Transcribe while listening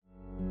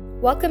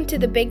Welcome to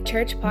the Big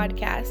Church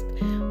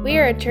Podcast. We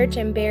are a church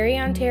in Barrie,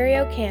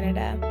 Ontario,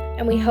 Canada,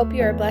 and we hope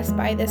you are blessed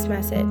by this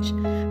message.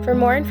 For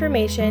more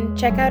information,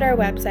 check out our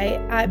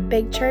website at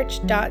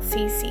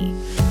bigchurch.cc.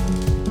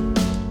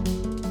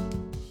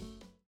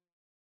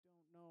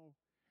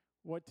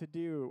 What to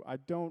do. I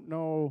don't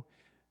know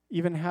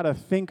even how to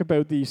think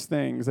about these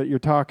things that you're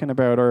talking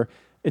about. Or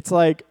it's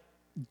like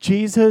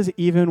Jesus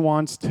even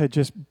wants to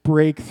just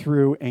break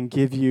through and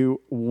give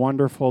you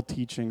wonderful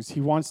teachings.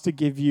 He wants to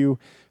give you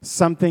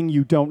something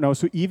you don't know.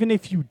 So even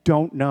if you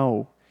don't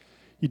know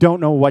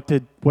what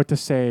to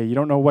say, you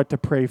don't know what to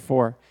pray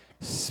for,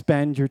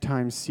 spend your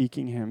time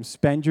seeking him.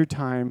 Spend your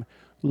time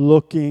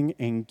looking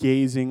and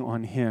gazing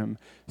on him.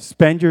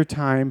 Spend your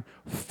time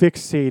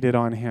fixated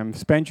on him.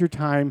 Spend your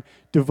time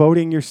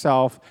devoting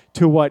yourself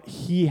to what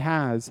he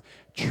has.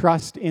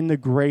 Trust in the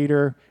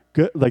greater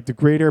good, like the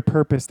greater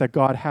purpose that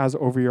God has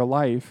over your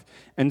life,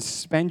 and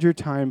spend your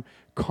time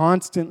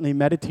constantly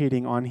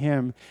meditating on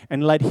him,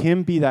 and let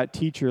him be that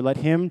teacher. Let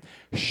him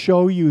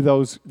show you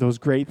those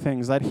great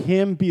things. Let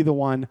him be the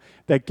one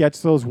that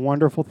gets those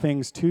wonderful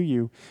things to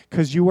you,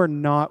 because you are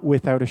not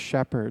without a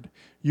shepherd.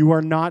 You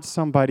are not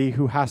somebody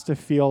who has to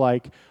feel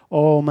like,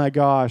 oh my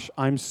gosh,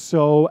 I'm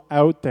so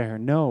out there.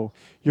 No,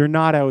 you're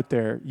not out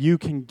there. You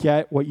can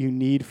get what you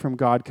need from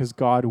God, because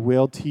God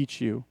will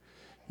teach you.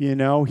 You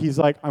know, he's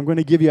like, I'm going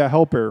to give you a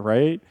helper,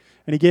 right?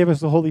 And he gave us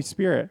the Holy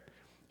Spirit.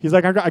 He's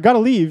like, I got to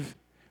leave,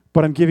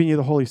 but I'm giving you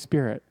the Holy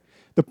Spirit.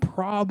 The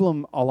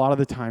problem a lot of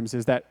the times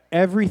is that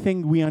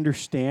everything we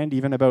understand,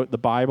 even about the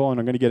Bible, and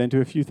I'm going to get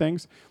into a few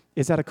things,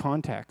 is out of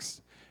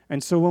context.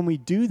 And so when we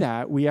do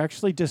that, we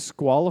actually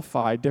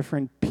disqualify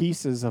different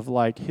pieces of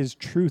like his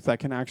truth that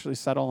can actually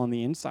settle on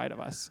the inside of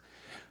us.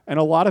 And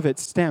a lot of it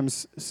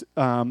stems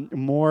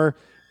more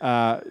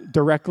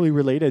directly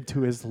related to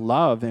his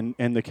love and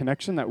the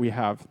connection that we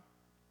have.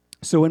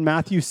 So in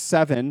Matthew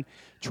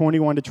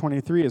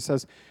 7:21-23, it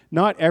says,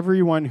 "Not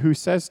everyone who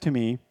says to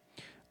me,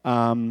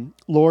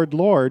 'Lord,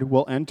 Lord,'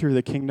 will enter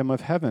the kingdom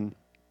of heaven,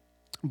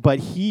 but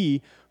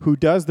he who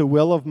does the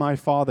will of my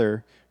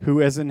Father who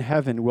is in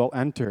heaven will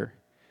enter.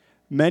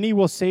 Many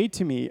will say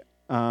to me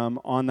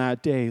on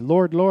that day,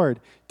 'Lord, Lord,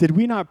 did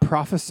we not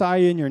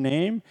prophesy in your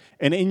name,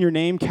 and in your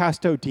name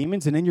cast out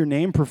demons, and in your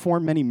name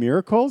perform many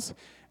miracles?'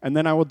 And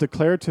then I will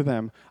declare to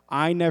them,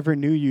 'I never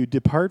knew you.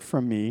 Depart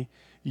from me,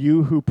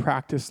 you who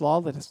practice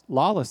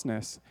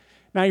lawlessness.'"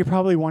 Now you're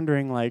probably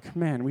wondering, like,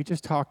 man, we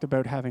just talked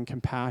about having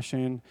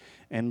compassion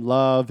and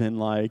love, and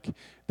like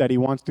that he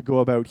wants to go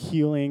about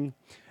healing.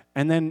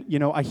 And then,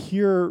 I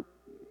hear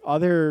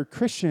other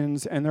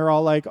Christians, and they're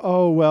all like,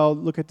 oh, well,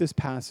 look at this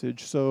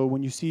passage. So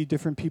when you see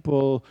different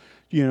people,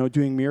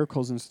 doing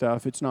miracles and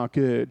stuff, it's not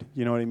good.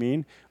 You know what I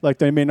mean? Like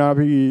they may not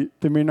be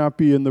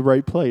in the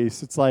right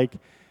place. It's like,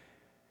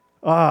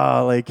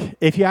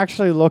 if you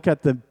actually look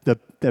at the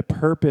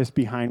purpose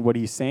behind what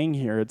he's saying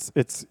here,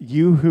 it's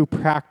you who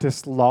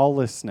practice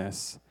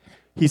lawlessness.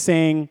 He's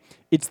saying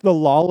it's the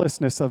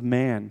lawlessness of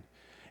man.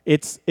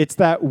 It's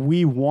that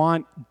we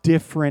want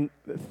different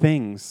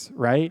things,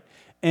 right?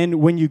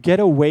 And when you get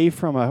away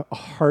from a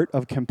heart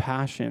of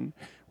compassion,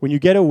 when you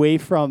get away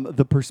from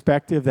the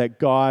perspective that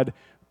God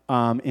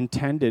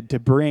intended to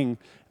bring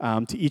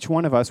to each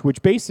one of us,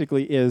 which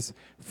basically is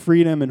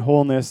freedom and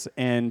wholeness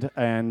and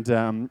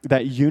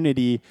that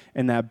unity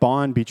and that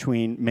bond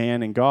between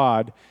man and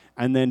God,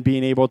 and then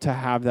being able to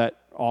have that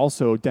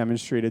also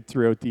demonstrated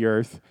throughout the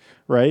earth,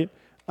 right?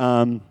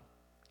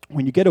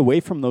 When you get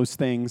away from those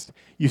things,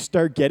 you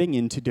start getting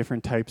into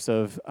different types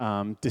of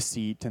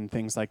deceit and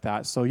things like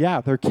that. So yeah,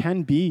 there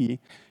can be,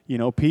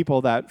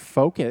 people that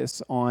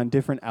focus on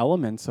different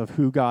elements of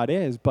who God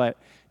is, but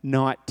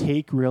not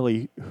take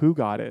really who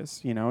God is.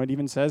 It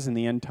even says in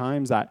the end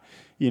times that,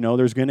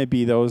 there's going to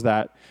be those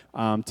that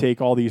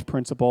take all these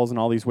principles and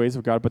all these ways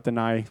of God, but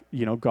deny,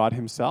 God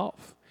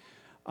himself.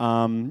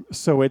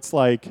 So it's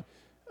like,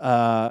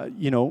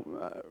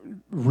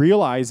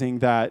 realizing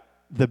that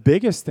the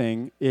biggest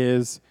thing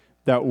is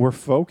that we're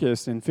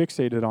focused and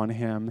fixated on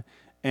him,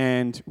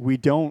 and we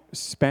don't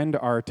spend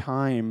our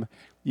time,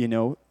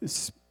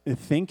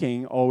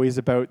 thinking always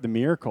about the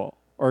miracle,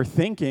 or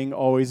thinking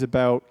always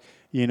about,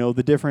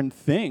 the different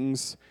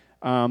things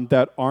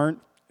that aren't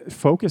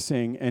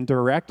focusing and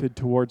directed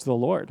towards the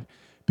Lord,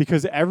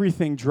 because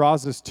everything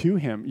draws us to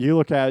him. You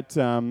look at,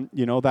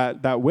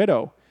 that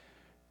widow.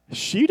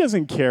 She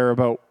doesn't care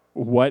about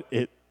what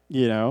it,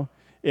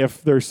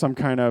 if there's some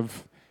kind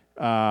of,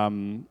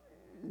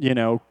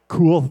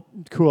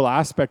 cool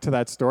aspect to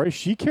that story.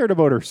 She cared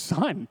about her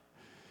son.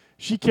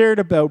 She cared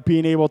about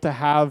being able to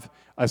have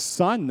a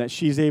son that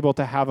she's able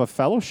to have a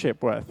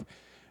fellowship with.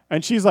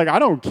 And she's like, I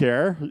don't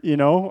care,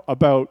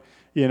 about,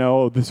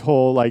 this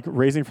whole like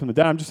raising from the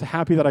dead. I'm just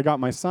happy that I got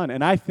my son.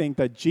 And I think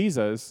that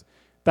Jesus,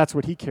 that's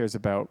what he cares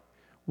about.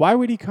 Why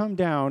would he come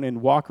down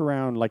and walk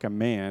around like a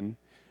man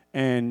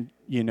and,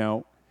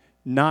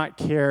 not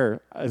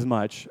care as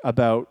much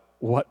about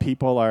what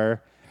people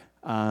are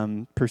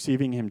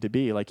perceiving him to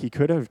be? Like, he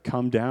could have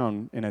come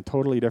down in a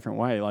totally different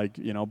way, like,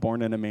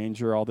 born in a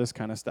manger, all this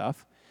kind of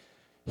stuff.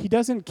 he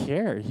doesn't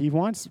care. He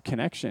wants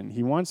connection.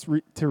 He wants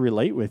to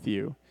relate with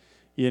you.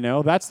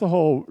 That's the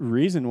whole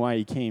reason why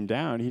he came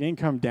down. He didn't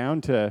come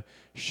down to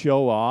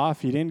show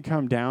off. He didn't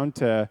come down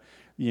to,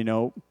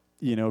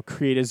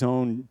 create his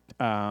own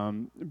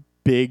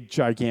big,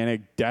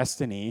 gigantic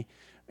destiny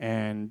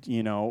and,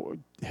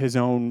 his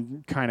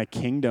own kind of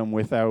kingdom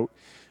without,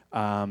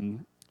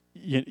 in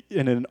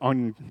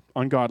an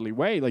ungodly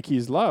way. Like,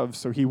 he's love,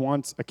 so he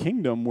wants a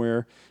kingdom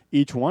where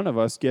each one of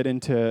us get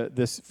into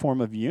this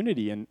form of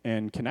unity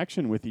and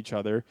connection with each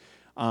other,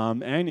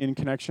 and in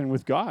connection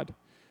with God.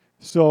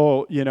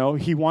 So,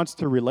 he wants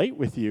to relate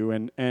with you,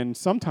 and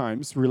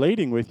sometimes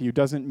relating with you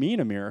doesn't mean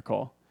a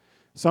miracle.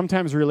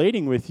 Sometimes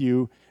relating with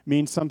you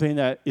means something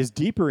that is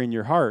deeper in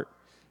your heart.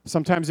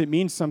 Sometimes it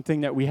means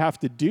something that we have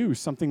to do,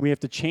 something we have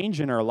to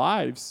change in our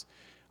lives,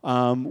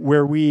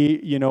 where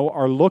we,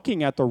 are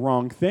looking at the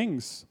wrong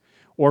things,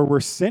 or we're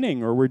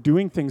sinning, or we're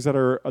doing things that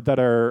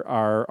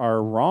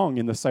are wrong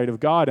in the sight of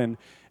God, and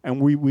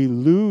we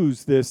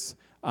lose this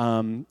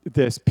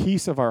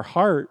piece of our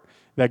heart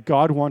that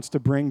God wants to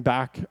bring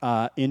back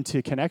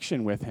into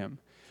connection with him.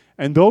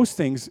 And those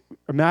things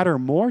matter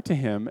more to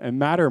him, and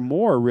matter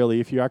more, really,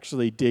 if you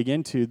actually dig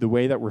into the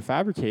way that we're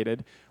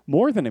fabricated,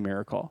 more than a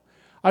miracle.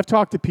 I've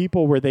talked to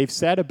people where they've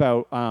said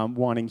about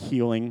wanting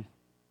healing,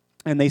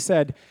 and they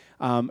said,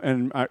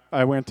 and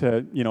I went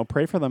to,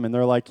 pray for them, and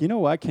they're like, you know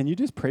what, can you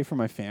just pray for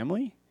my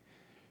family?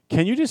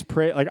 Can you just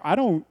pray? Like, I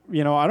don't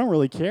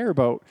really care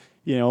about,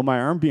 my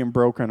arm being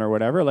broken or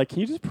whatever. Like, can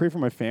you just pray for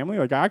my family?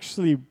 Like, I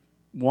actually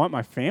want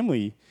my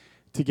family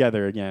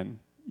together again,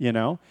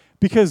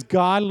 because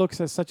God looks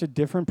at such a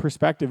different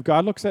perspective.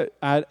 God looks at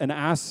an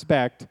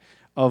aspect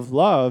of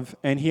love,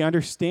 and he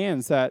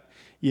understands that,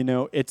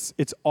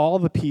 it's all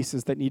the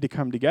pieces that need to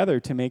come together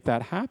to make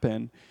that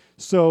happen.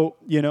 So,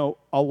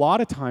 a lot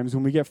of times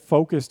when we get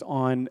focused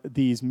on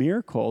these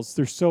miracles,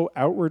 they're so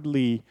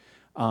outwardly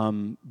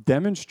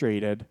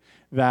demonstrated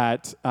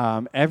that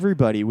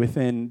everybody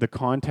within the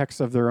context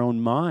of their own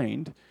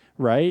mind,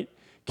 right,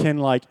 can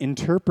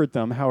interpret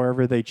them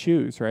however they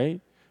choose,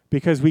 right?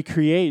 Because we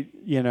create,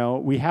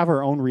 we have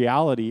our own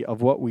reality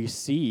of what we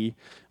see,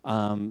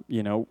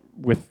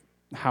 with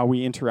how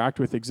we interact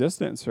with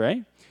existence,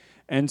 right?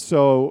 And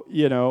so,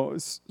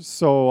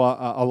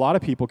 a lot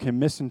of people can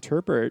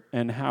misinterpret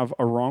and have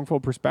a wrongful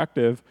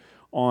perspective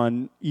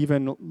on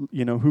even,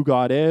 who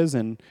God is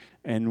and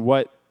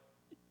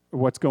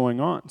what's going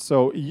on.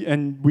 So,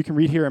 and we can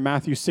read here in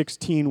Matthew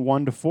 16,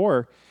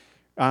 1-4,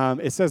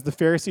 it says the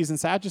Pharisees and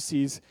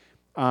Sadducees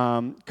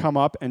come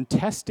up and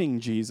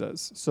testing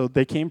Jesus. So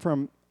they came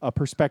from a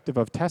perspective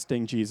of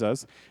testing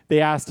Jesus.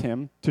 They asked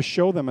him to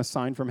show them a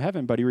sign from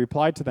heaven, but he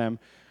replied to them,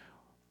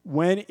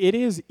 when it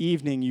is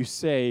evening, you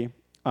say,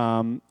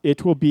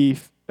 it will be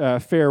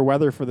fair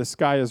weather, for the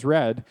sky is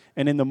red,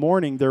 and in the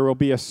morning there will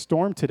be a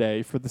storm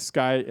today, for the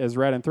sky is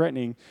red and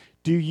threatening.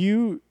 Do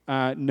you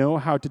know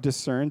how to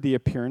discern the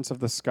appearance of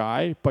the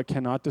sky, but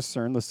cannot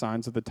discern the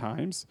signs of the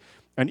times?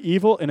 An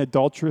evil and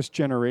adulterous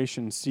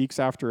generation seeks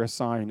after a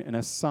sign, and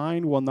a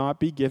sign will not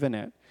be given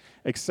it,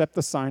 except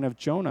the sign of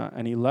Jonah.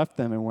 And he left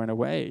them and went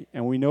away.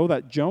 And we know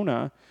that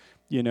Jonah,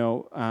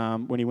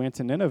 when he went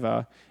to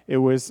Nineveh, it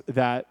was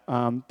that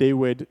they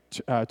would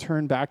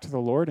turn back to the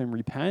Lord and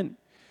repent.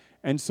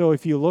 And so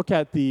if you look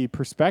at the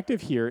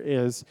perspective here,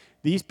 is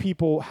these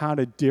people had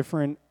a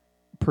different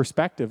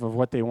perspective of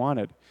what they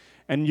wanted.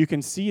 And you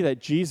can see that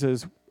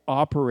Jesus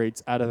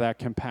operates out of that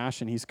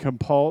compassion. He's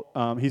compelled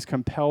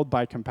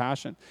by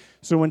compassion.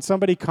 So when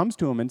somebody comes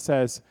to him and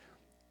says,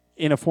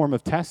 in a form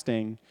of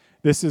testing,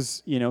 this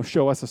is,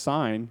 show us a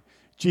sign,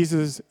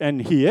 Jesus,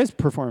 and he is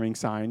performing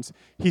signs,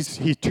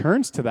 he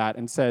turns to that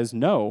and says,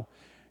 no,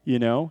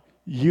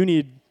 you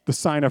need the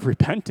sign of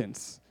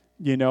repentance.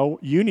 You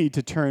need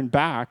to turn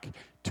back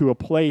to a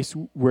place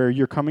where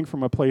you're coming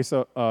from a place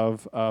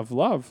of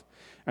love.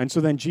 And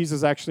so then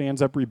Jesus actually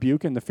ends up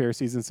rebuking the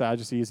Pharisees and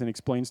Sadducees and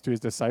explains to his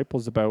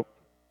disciples about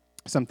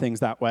some things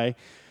that way.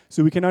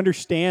 So we can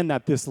understand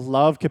that this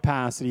love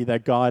capacity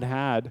that God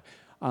had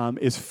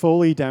is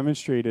fully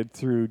demonstrated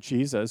through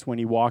Jesus when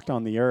he walked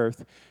on the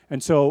earth.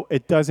 And so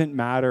it doesn't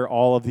matter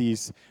all of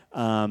these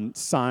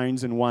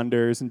signs and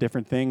wonders and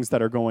different things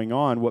that are going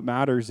on. What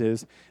matters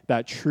is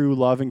that true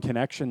love and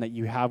connection that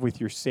you have with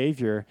your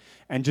Savior,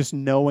 and just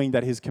knowing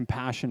that his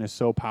compassion is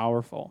so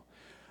powerful.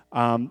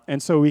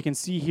 And so we can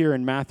see here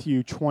in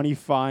Matthew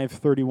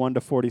 25,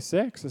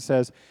 31-46, it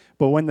says,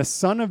 but when the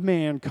Son of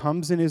Man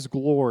comes in his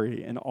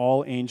glory and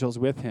all angels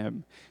with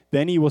him,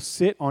 then he will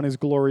sit on his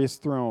glorious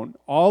throne.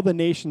 All the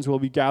nations will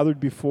be gathered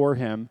before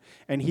him,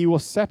 and he will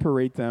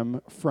separate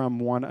them from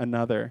one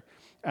another.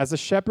 As a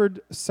shepherd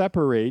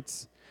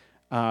separates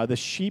the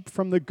sheep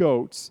from the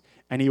goats,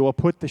 and he will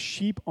put the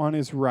sheep on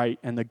his right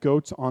and the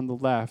goats on the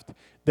left.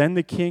 Then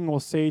the king will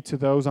say to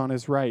those on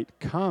his right,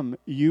 come,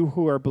 you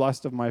who are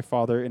blessed of my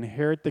Father,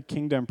 inherit the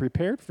kingdom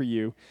prepared for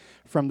you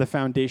from the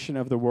foundation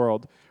of the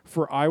world.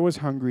 For I was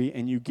hungry,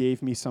 and you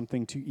gave me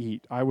something to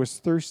eat. I was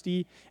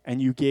thirsty,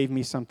 and you gave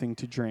me something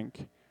to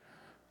drink.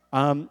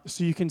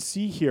 So you can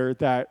see here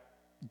that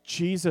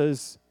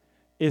Jesus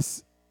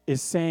is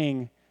is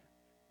saying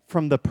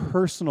from the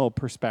personal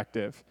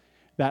perspective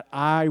that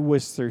I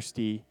was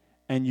thirsty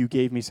and you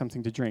gave me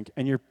something to drink.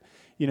 And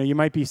you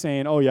might be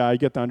saying, oh yeah, I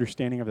get the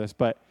understanding of this,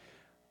 but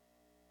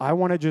I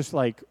want to just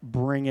like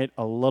bring it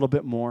a little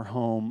bit more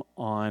home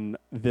on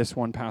this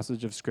one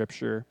passage of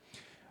scripture.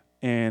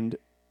 And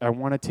I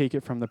want to take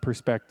it from the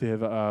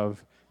perspective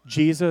of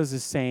Jesus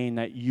is saying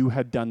that you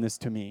had done this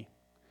to me.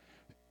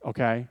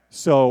 Okay?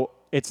 So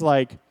it's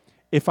like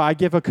if I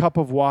give a cup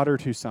of water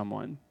to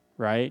someone,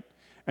 right?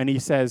 And he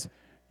says,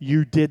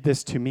 you did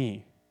this to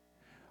me.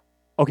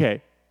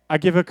 Okay, I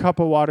give a cup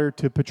of water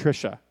to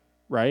Patricia,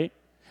 right?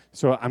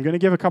 So I'm going to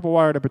give a cup of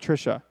water to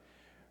Patricia.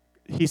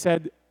 He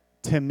said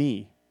to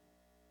me.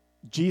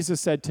 Jesus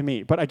said to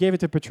me, but I gave it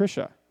to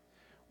Patricia.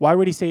 Why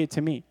would he say it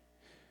to me?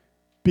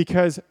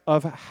 Because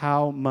of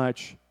how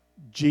much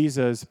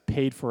Jesus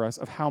paid for us,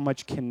 of how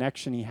much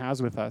connection he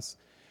has with us.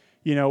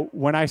 You know,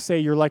 when I say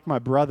you're like my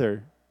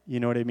brother,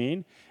 you know what I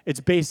mean? It's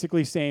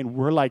basically saying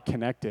we're like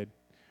connected.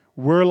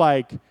 We're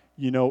like,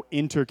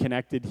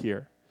 interconnected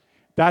here.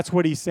 That's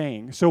what he's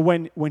saying. So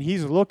when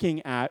he's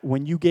looking at,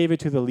 when you gave it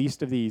to the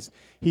least of these,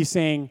 he's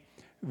saying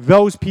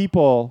those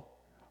people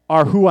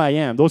are who I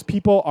am. Those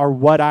people are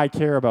what I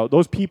care about.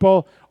 Those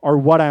people are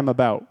what I'm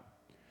about.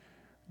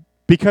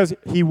 Because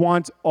he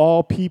wants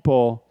all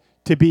people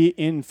to be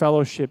in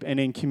fellowship and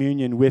in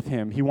communion with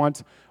him. He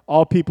wants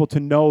all people to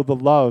know the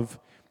love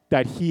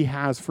that he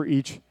has for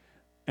each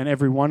and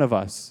every one of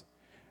us.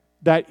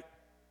 That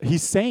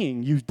he's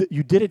saying, you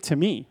did it to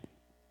me.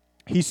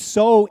 He's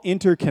so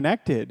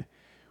interconnected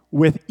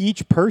with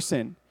each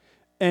person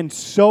and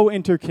so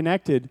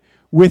interconnected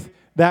with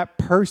that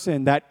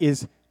person that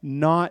is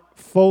not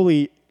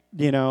fully,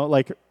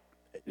 like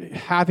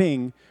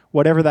having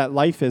whatever that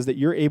life is that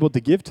you're able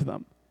to give to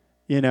them.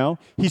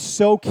 He's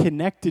so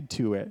connected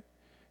to it.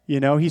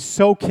 He's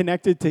so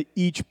connected to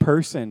each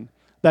person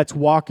that's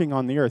walking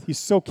on the earth. He's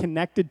so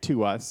connected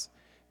to us,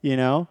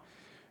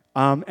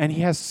 and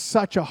he has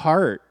such a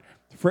heart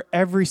for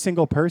every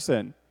single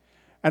person.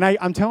 And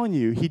I'm telling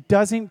you, he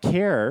doesn't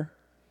care.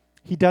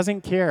 He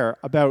doesn't care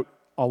about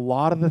a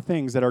lot of the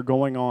things that are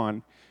going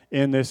on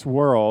in this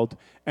world,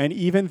 and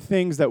even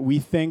things that we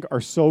think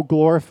are so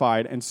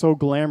glorified and so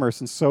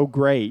glamorous and so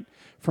great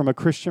from a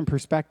Christian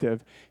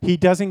perspective. He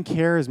doesn't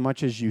care as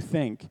much as you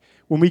think.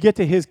 When we get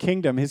to his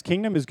kingdom is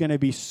going to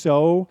be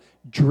so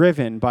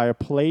driven by a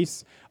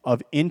place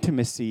of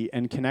intimacy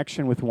and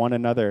connection with one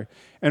another,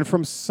 and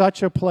from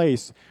such a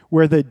place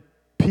where the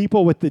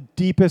people with the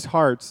deepest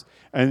hearts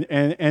and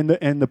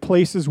the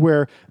places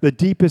where the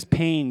deepest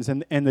pains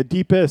and the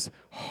deepest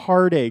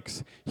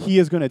heartaches, he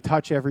is going to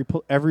touch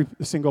every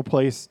single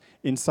place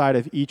inside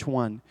of each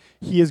one.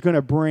 He is going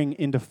to bring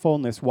into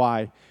fullness.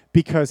 Why?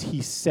 Because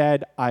he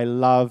said, I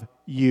love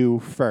you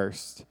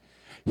first.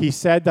 He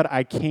said that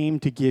I came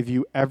to give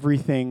you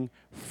everything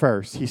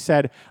first. He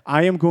said,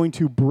 I am going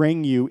to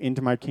bring you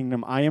into my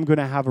kingdom. I am going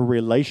to have a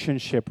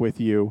relationship with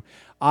you.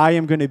 I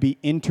am going to be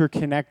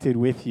interconnected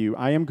with you.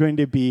 I am going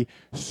to be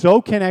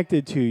so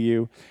connected to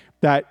you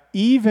that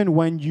even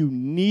when you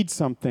need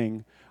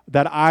something,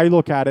 that I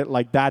look at it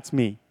like that's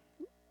me.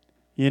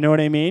 You know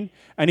what I mean?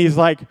 And he's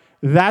like,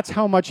 that's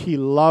how much he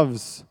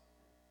loves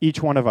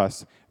each one of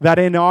us. That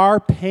in our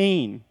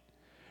pain,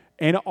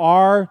 in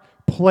our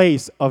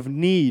place of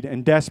need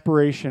and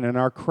desperation and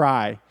our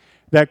cry,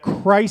 that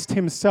Christ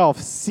himself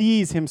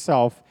sees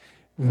himself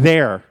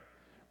there.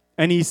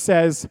 And he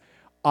says,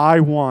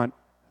 I want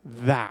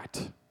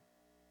that.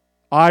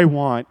 I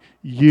want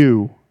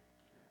you.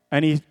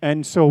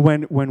 And so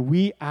when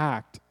we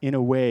act in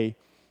a way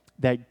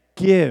that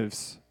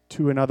gives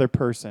to another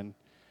person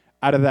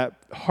out of that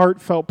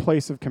heartfelt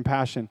place of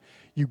compassion,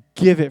 you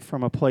give it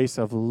from a place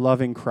of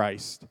loving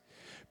Christ,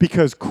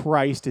 because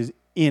Christ is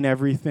in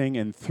everything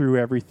and through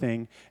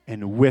everything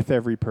and with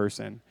every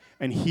person.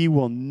 And he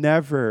will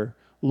never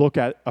look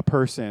at a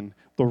person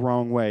the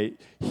wrong way.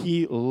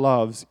 He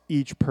loves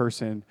each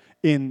person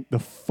in the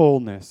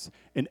fullness,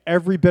 in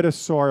every bit of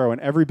sorrow and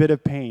every bit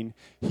of pain.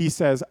 He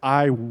says,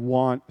 I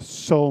want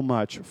so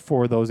much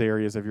for those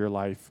areas of your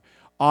life.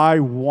 I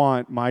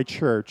want my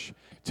church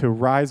to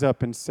rise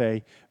up and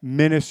say,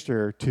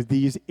 minister to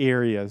these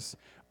areas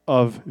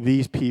of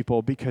these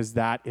people, because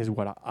that is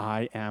what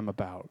I am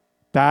about.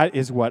 That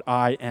is what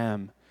I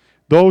am.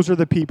 Those are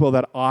the people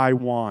that I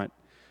want.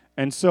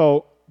 And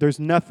so there's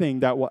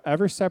nothing that will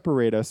ever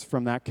separate us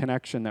from that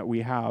connection that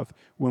we have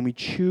when we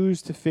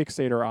choose to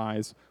fixate our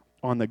eyes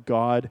on the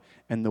God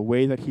and the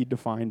way that he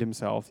defined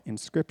himself in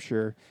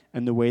Scripture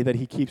and the way that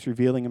he keeps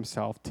revealing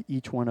himself to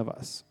each one of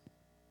us.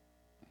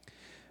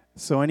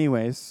 So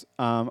anyways,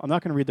 I'm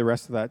not going to read the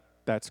rest of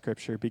that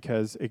Scripture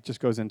because it just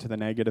goes into the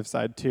negative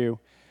side too.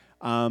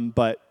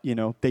 But,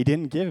 they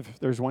didn't give.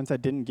 There's ones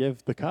that didn't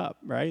give the cup,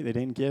 right? They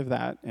didn't give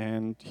that.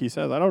 And he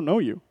says, I don't know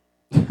you.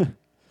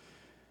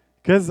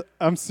 Because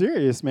I'm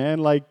serious, man.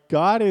 Like,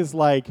 God is,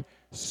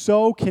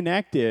 so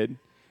connected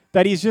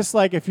that he's just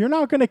like, if you're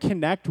not going to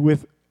connect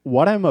with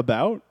what I'm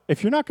about,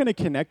 if you're not going to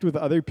connect with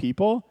other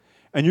people,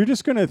 and you're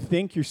just going to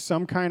think you're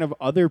some kind of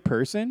other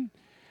person,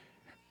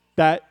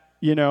 that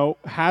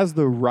has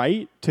the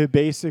right to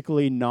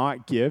basically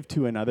not give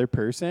to another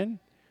person,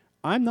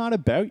 I'm not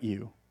about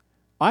you.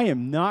 I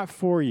am not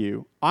for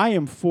you. I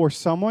am for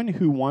someone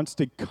who wants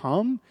to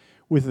come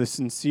with a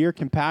sincere,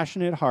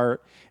 compassionate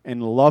heart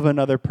and love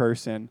another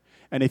person.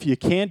 And if you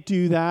can't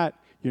do that,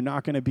 you're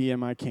not going to be in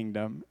my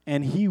kingdom.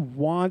 And he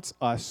wants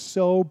us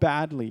so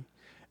badly.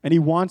 And he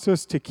wants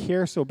us to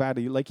care so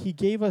badly. Like, he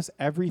gave us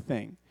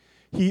everything.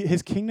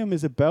 His kingdom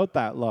is about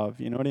that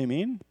love. You know what I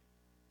mean?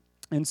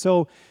 And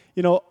so,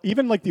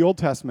 even like the Old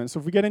Testament.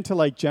 So if we get into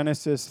like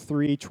Genesis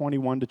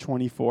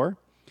 3:21-24,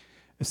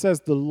 it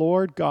says, the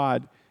Lord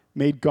God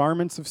made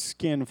garments of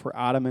skin for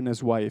Adam and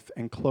his wife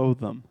and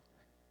clothed them.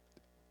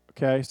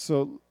 Okay,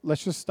 so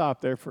let's just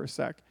stop there for a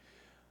sec.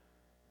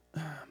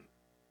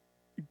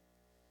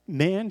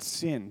 Man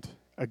sinned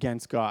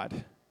against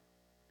God.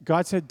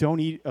 God said, don't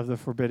eat of the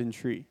forbidden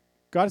tree.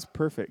 God is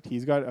perfect.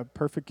 He's got a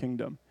perfect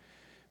kingdom.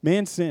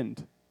 Man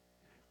sinned.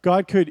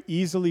 God could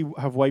easily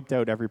have wiped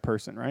out every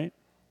person, right?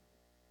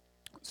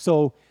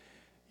 So,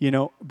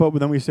 but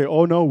then we say,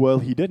 oh no, well,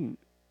 he didn't.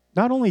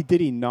 Not only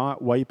did he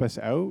not wipe us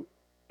out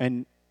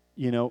and,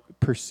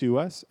 pursue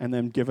us and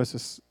then give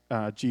us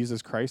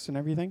Jesus Christ and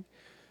everything,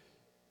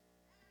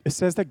 it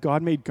says that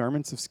God made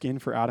garments of skin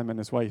for Adam and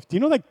his wife. Do you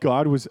know that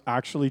God was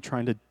actually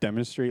trying to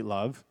demonstrate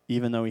love,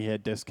 even though he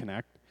had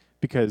disconnect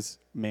because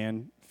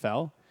man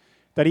fell?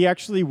 That he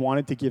actually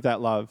wanted to give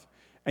that love.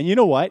 And you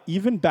know what?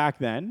 Even back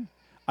then,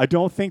 I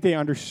don't think they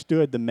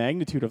understood the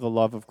magnitude of the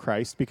love of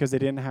Christ because they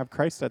didn't have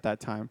Christ at that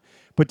time.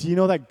 But do you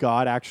know that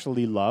God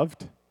actually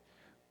loved?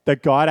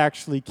 That God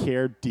actually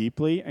cared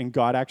deeply and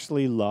God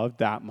actually loved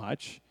that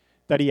much?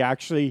 That he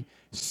actually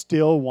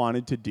still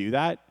wanted to do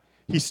that?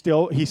 He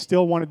still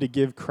wanted to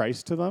give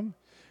Christ to them.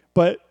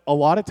 But a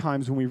lot of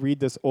times when we read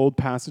this old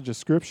passage of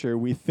Scripture,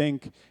 we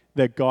think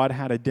that God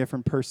had a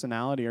different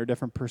personality or a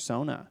different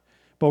persona.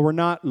 But we're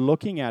not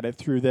looking at it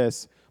through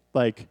this,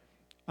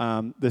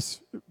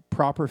 this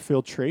proper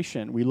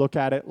filtration. We look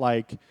at it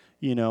like,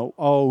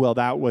 oh, well,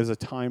 that was a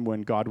time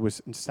when God was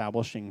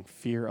establishing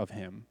fear of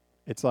him.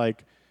 It's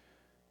like,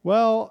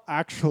 well,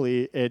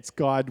 actually, it's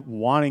God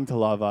wanting to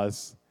love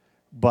us,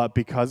 but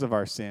because of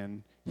our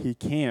sin, he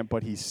can't,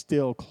 but he's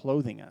still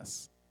clothing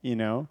us,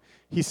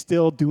 He's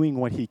still doing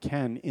what he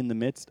can in the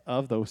midst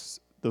of those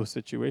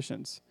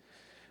situations.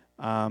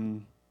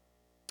 And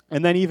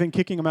then even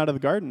kicking him out of the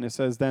garden, it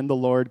says, then the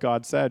Lord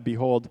God said,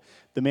 behold,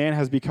 the man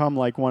has become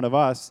like one of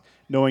us,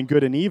 knowing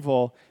good and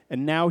evil,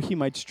 and now he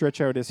might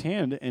stretch out his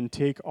hand and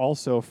take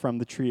also from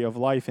the tree of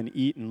life and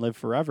eat and live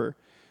forever.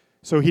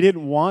 So he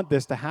didn't want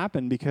this to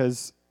happen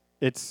because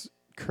it's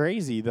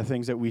crazy, the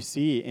things that we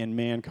see in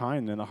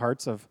mankind and the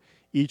hearts of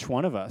each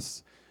one of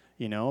us,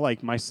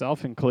 like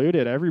myself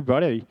included,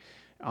 everybody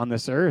on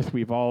this earth,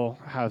 we've all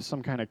have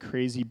some kind of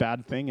crazy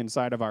bad thing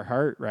inside of our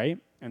heart, right?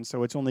 And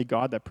so it's only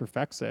God that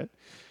perfects it.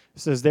 It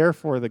says,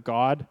 therefore, the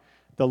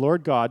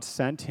Lord God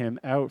sent him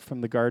out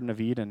from the Garden of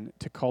Eden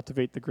to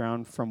cultivate the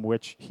ground from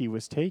which he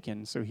was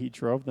taken. So he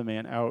drove the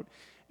man out.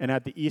 And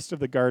at the east of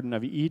the Garden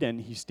of Eden,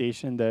 he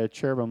stationed the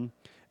cherubim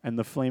and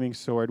the flaming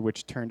sword,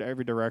 which turned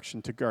every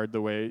direction to guard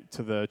the way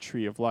to the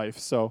tree of life.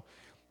 So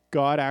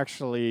God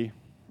actually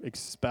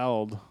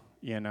expelled,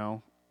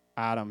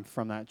 Adam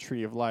from that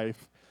tree of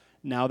life.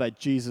 Now that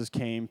Jesus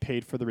came,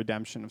 paid for the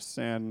redemption of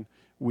sin,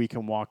 we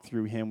can walk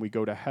through him. We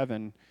go to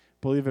heaven.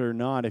 Believe it or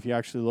not, if you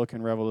actually look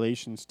in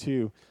Revelations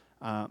 2,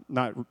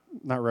 not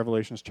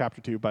Revelations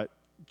chapter 2, but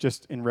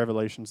just in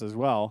Revelations as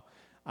well,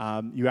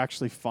 you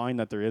actually find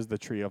that there is the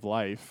tree of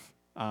life.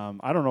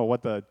 I don't know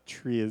what the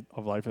tree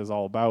of life is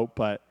all about,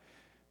 but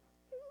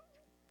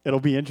it'll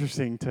be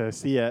interesting to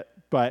see it.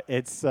 But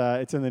it's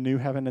in the new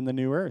heaven and the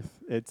new earth.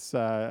 It's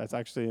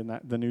actually in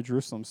the New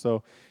Jerusalem.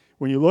 So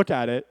when you look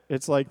at it,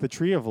 it's like the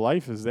tree of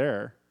life is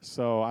there.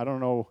 So I don't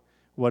know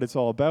what it's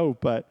all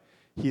about, but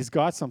he's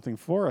got something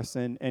for us,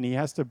 and he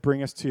has to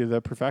bring us to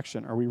the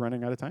perfection. Are we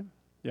running out of time?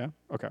 Yeah?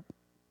 Okay.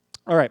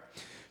 All right.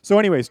 So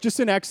anyways, just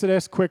in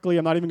Exodus, quickly,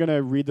 I'm not even going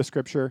to read the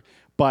scripture,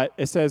 but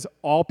it says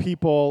all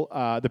people,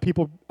 the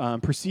people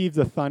perceived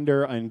the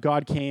thunder, and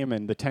God came,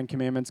 and the 10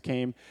 Commandments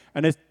came,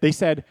 and they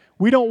said,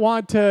 we don't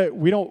want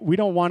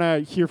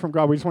to hear from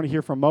God. We just want to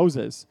hear from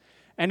Moses.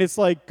 And it's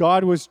like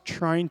God was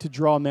trying to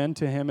draw men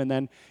to him. And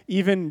then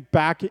even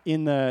back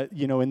in the,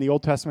 in the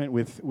Old Testament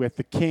with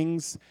the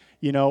kings,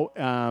 there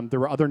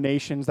were other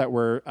nations that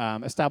were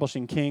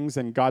establishing kings.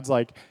 And God's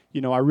like,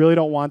 I really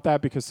don't want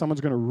that because someone's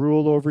going to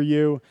rule over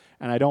you.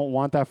 And I don't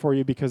want that for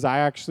you because I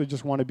actually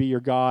just want to be your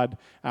God.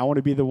 I want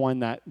to be the one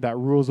that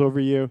rules over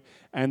you.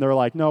 And they're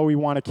like, no, we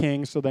want a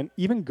king. So then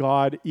even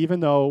God, even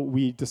though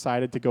we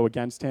decided to go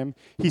against him,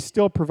 he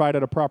still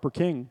provided a proper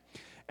king.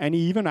 And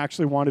he even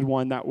actually wanted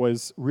one that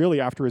was really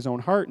after his own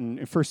heart. And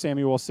 1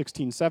 Samuel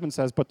 16:7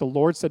 says, but the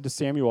Lord said to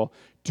Samuel,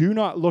 do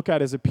not look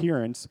at his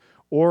appearance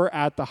or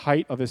at the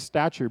height of his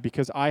stature,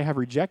 because I have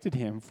rejected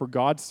him. For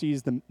God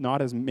sees them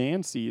not as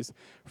man sees.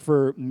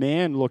 For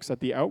man looks at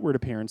the outward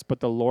appearance, but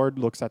the Lord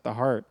looks at the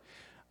heart.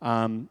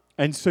 And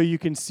so you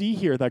can see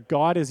here that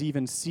God is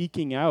even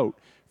seeking out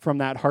from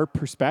that heart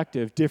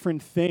perspective,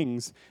 different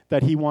things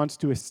that he wants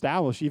to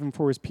establish even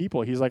for his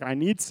people. He's like, I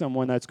need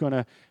someone that's going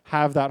to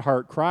have that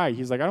heart cry.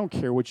 He's like, I don't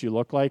care what you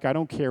look like. I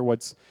don't care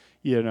what's,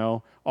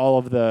 all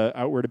of the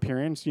outward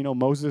appearance.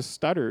 Moses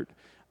stuttered.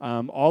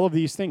 All of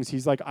these things.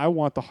 He's like, I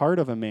want the heart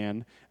of a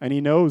man. And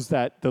he knows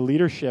that the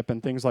leadership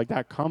and things like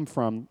that come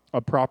from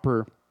a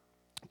proper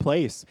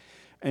place.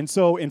 And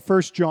so in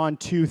 1 John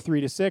 2,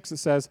 3-6, it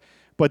says,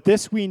 but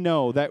this we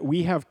know, that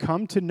we have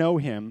come to know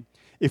him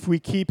if we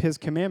keep his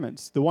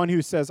commandments. The one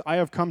who says, I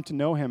have come to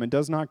know him and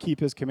does not keep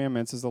his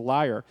commandments is a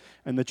liar,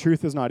 and the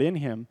truth is not in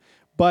him.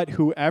 But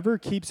whoever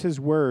keeps his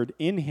word,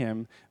 in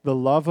him the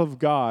love of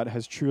God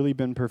has truly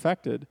been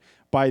perfected.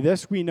 By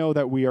this we know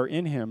that we are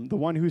in him. The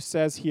one who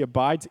says he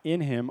abides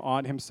in him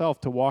ought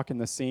himself to walk in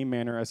the same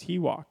manner as he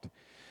walked.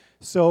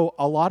 So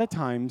a lot of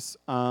times,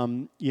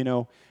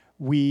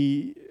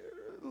 we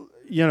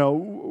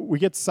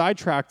get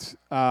sidetracked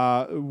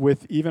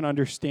with even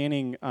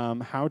understanding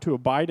how to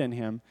abide in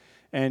him.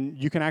 And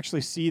you can actually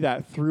see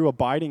that through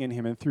abiding in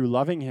him and through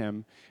loving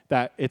him,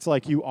 that it's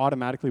like you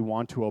automatically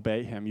want to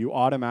obey him. You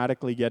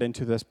automatically get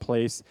into this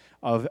place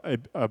of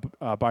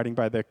abiding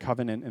by the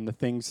covenant and the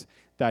things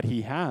that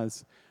he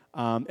has.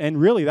 And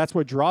really, that's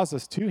what draws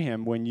us to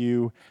him when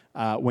you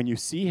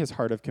see his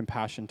heart of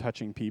compassion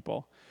touching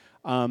people.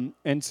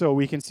 And so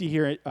we can see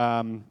here,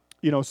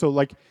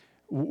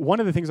 one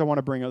of the things I want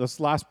to bring up,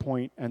 this last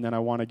point, and then I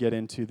want to get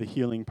into the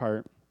healing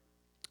part,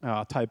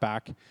 tie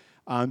back.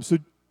 So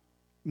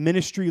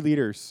ministry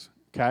leaders,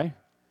 okay?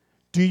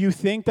 Do you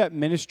think that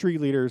ministry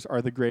leaders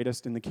are the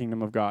greatest in the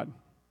kingdom of God?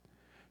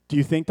 Do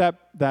you think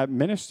that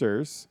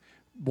ministers,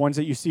 ones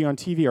that you see on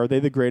TV, are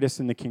they the greatest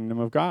in the kingdom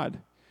of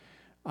God?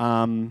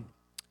 Do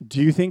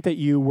you think that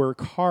you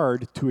work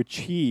hard to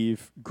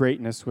achieve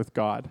greatness with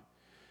God?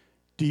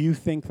 Do you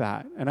think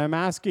that? And I'm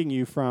asking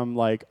you from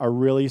like a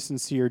really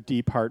sincere,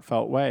 deep,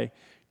 heartfelt way.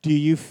 Do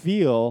you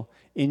feel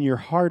in your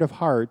heart of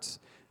hearts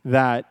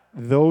that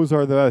those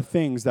are the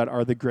things that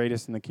are the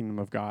greatest in the kingdom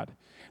of God?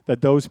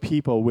 That those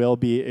people will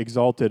be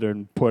exalted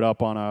and put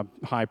up on a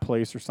high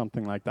place or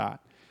something like that?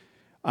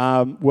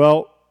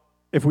 Well,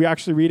 if we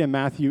actually read in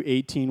Matthew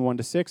 18,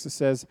 1-6, it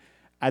says,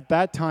 at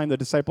that time the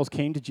disciples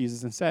came to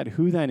Jesus and said,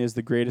 who then is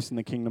the greatest in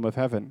the kingdom of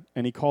heaven?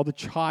 And he called a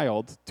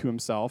child to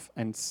himself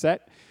and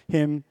set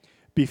him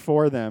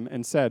before them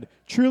and said,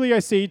 truly I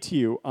say to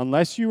you,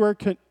 unless you are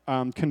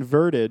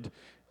converted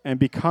and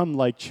become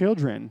like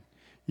children,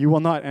 you will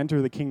not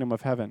enter the kingdom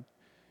of heaven.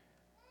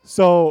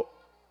 So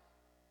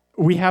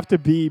we have to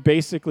be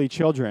basically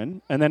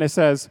children. And then it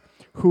says,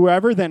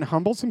 whoever then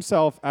humbles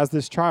himself as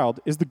this child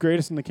is the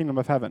greatest in the kingdom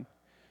of heaven.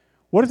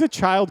 What does a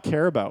child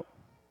care about?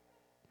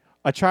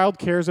 A child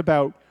cares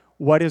about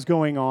what is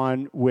going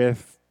on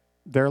with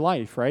their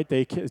life, right?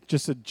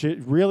 Just a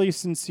really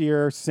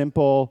sincere,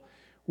 simple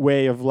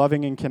way of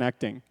loving and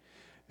connecting.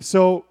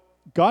 So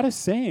God is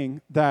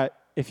saying that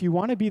if you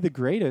want to be the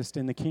greatest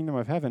in the kingdom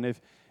of heaven,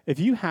 if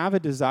you have a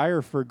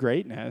desire for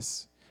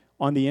greatness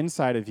on the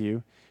inside of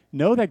you,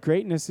 know that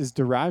greatness is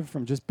derived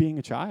from just being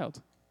a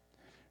child.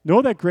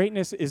 Know that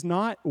greatness is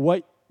not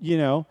what,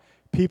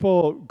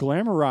 people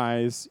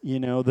glamorize,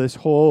 this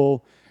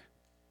whole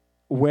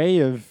way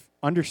of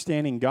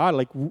understanding God.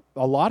 Like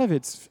a lot of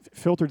it's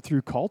filtered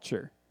through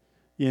culture,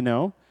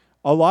 A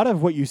lot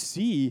of what you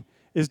see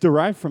is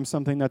derived from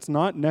something that's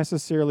not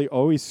necessarily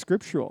always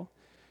scriptural.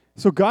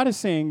 So God is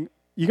saying,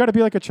 you got to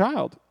be like a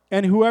child.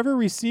 And whoever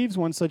receives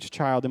one such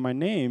child in my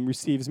name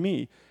receives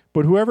me.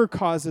 But whoever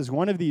causes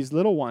one of these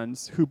little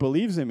ones who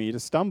believes in me to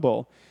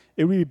stumble,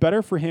 it would be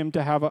better for him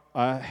to have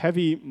a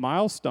heavy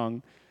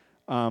milestone,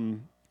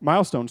 hung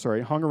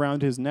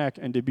around his neck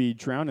and to be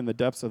drowned in the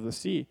depths of the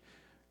sea.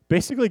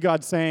 Basically,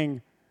 God's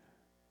saying,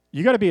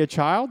 you got to be a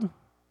child,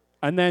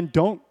 and then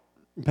don't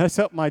mess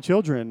up my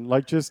children.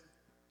 Like, just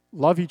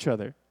love each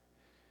other.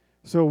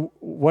 So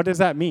what does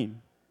that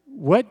mean?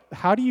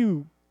 How do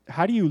you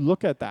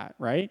look at that,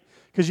 right?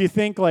 Because you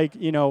think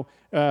from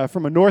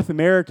a North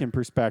American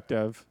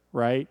perspective,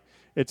 right?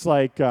 It's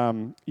like,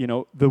 the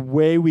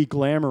way we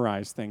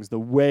glamorize things, the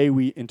way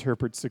we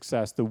interpret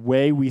success, the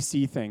way we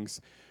see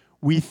things.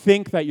 We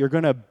think that you're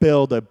going to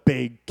build a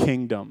big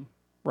kingdom,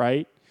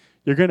 right?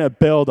 You're going to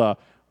build a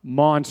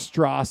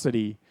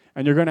monstrosity,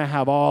 and you're going to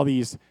have all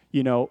these,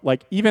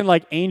 even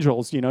like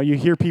angels, you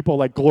hear people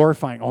like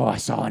glorifying, oh, I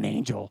saw an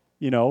angel,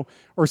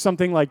 or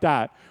something like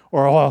that.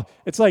 Or,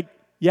 it's like,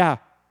 yeah,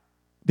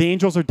 the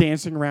angels are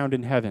dancing around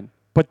in heaven,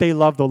 but they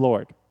love the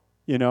Lord,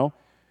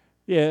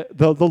 Yeah,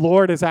 the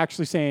Lord is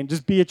actually saying,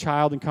 just be a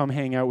child and come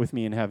hang out with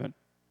me in heaven,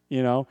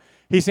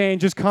 He's saying,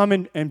 just come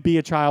and be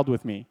a child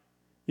with me,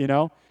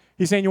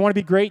 He's saying, you want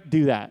to be great?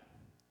 Do that.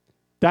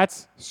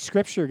 That's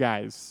scripture,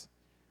 guys.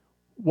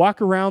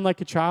 Walk around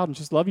like a child and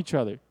just love each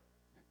other.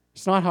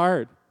 It's not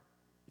hard.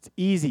 It's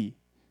easy.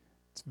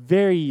 It's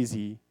very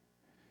easy.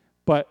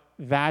 But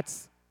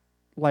that's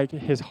like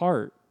his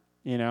heart,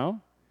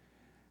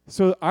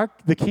 So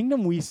the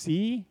kingdom we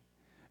see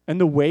and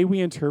the way we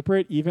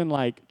interpret even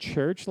like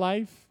church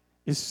life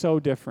is so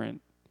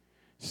different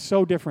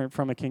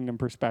from a kingdom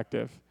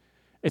perspective.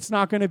 It's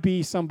not going to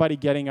be somebody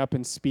getting up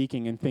and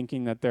speaking and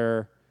thinking that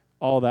they're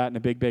all that in a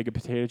big bag of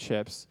potato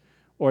chips,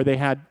 or they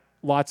had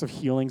lots of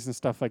healings and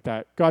stuff like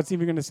that. God's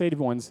even going to say to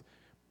ones,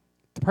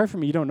 depart from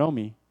me, you don't know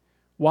me.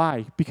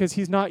 Why? Because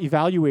he's not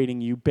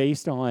evaluating you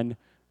based on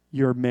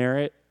your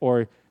merit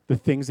or the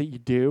things that you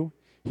do.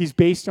 He's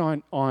based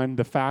on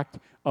the fact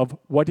of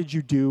what did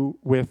you do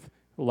with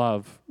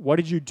love? What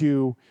did you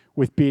do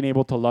with being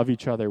able to love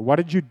each other? What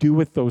did you do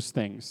with those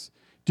things?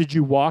 Did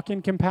you walk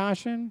in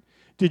compassion?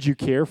 Did you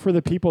care for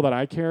the people that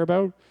I care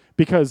about?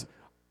 Because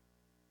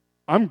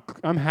I'm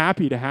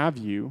happy to have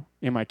you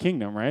in my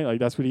kingdom, right? Like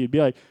that's what he'd be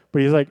like.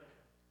 But he's like,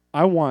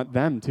 I want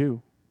them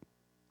too.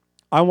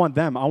 I want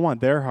them. I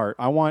want their heart.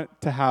 I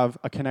want to have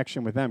a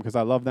connection with them because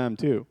I love them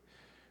too.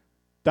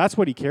 That's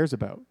what he cares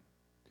about.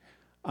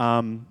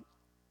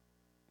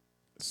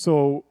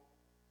 So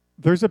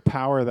there's a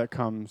power that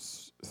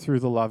comes through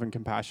the love and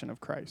compassion of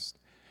Christ.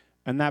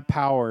 And that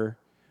power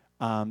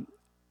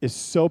is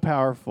so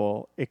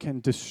powerful, it can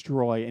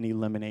destroy and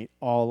eliminate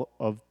all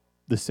of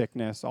the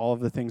sickness, all of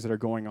the things that are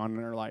going on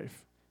in our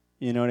life.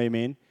 You know what I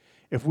mean?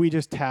 If we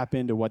just tap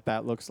into what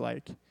that looks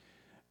like,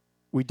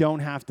 we don't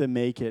have to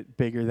make it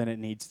bigger than it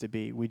needs to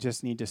be. We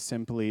just need to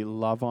simply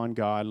love on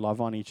God, love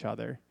on each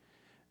other,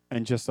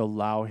 and just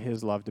allow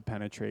his love to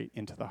penetrate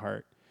into the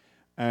heart.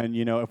 And,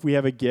 you know, if we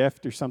have a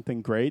gift or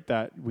something great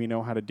that we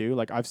know how to do,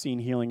 like I've seen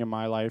healing in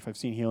my life, I've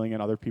seen healing in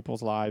other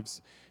people's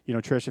lives. You know,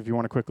 Trish, if you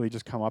want to quickly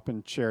just come up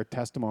and share a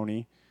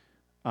testimony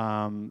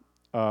of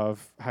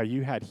how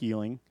you had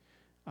healing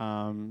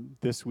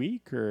this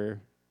week or,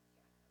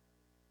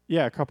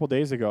 a couple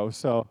days ago.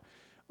 So,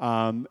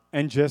 and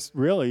just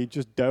really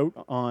just dote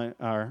on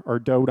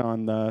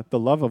the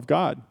love of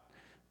God,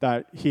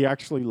 that he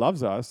actually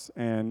loves us,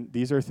 and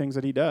these are things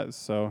that he does.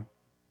 So.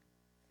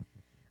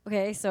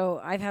 Okay,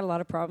 so I've had a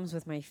lot of problems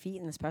with my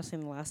feet, and especially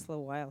in the last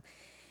little while.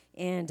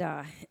 And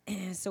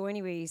so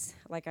anyways,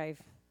 like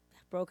I've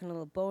broken a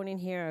little bone in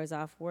here. I was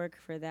off work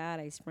for that.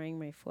 I sprained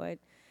my foot.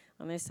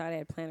 On this side, I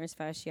had plantar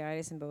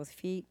fasciitis in both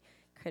feet.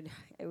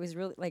 It was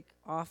really like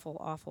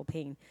awful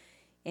pain.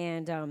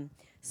 And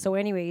so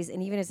anyways,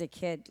 and even as a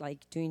kid,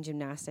 like doing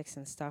gymnastics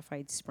and stuff,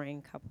 I'd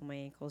sprain a couple of my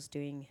ankles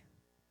doing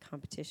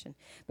competition.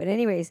 But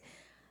anyways,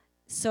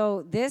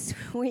 so this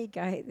week,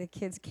 the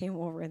kids came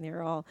over, and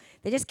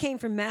they just came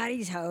from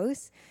Maddie's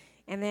house.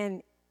 And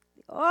then,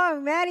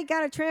 Maddie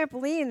got a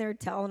trampoline. They're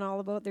telling all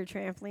about their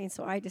trampoline.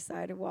 So I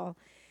decided, well,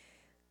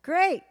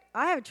 great,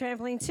 I have a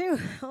trampoline too.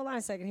 Hold on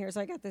a second here.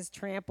 So I got this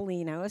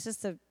trampoline now. It's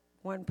just a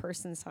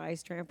one-person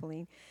size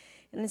trampoline.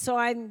 And so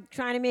I'm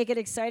trying to make it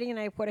exciting, and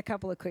I put a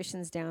couple of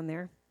cushions down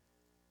there.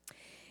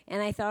 And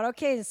I thought,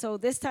 okay, so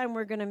this time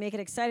we're going to make it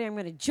exciting. I'm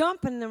going to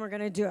jump, and then I'm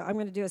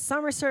going to do a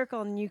summer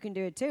circle, and you can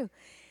do it too.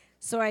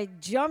 So I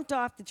jumped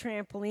off the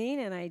trampoline,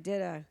 and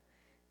I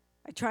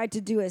tried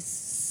to do a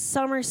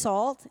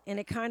somersault, and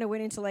it kind of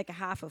went into like a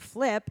half a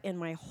flip, and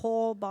my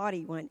whole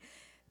body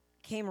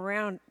came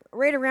around,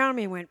 right around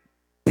me, and went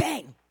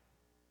bang,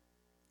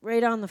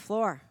 right on the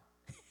floor.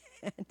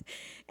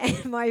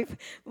 and my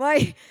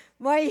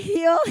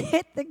heel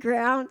hit the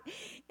ground,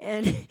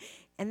 and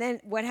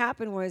then what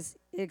happened was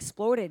it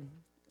exploded.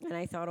 And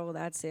I thought, oh,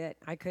 that's it.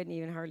 I couldn't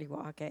even hardly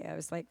walk. I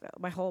was like,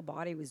 my whole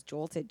body was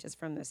jolted just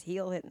from this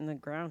heel hitting the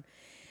ground.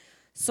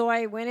 So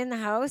I went in the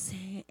house,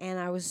 and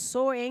I was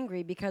so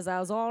angry because I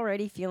was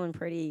already feeling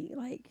pretty,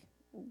 like,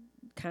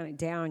 kind of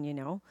down, you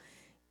know,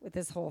 with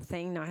this whole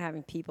thing, not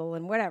having people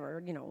and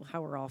whatever, you know,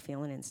 how we're all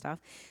feeling and stuff.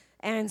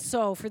 And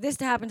so for this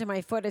to happen to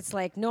my foot, it's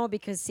like, no,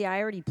 because, see, I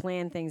already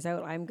planned things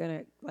out. I'm going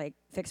to, like,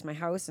 fix my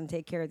house and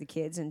take care of the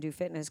kids and do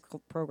fitness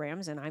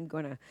programs, and I'm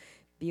going to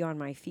be on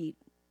my feet,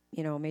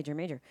 you know,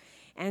 major.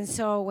 And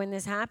so when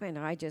this happened,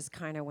 I just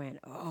kind of went,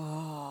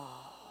 oh,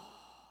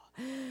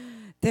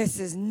 this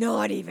is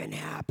not even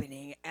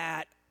happening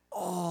at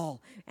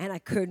all. And I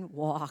couldn't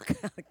walk.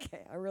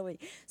 Okay,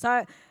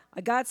 so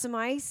I got some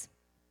ice,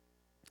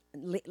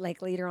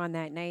 like later on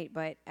that night,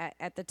 but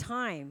at the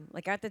time,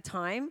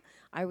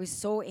 I was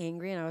so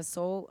angry and I was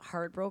so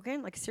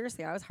heartbroken. Like,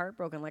 seriously, I was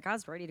heartbroken. Like, I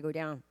was ready to go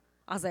down.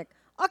 I was like,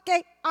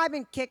 okay, I've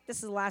been kicked. This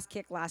is the last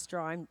kick, last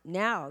straw. I'm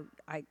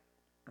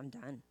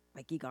done.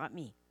 Like, he got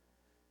me.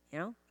 You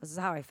know, this is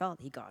how I felt.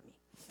 He got me.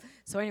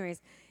 So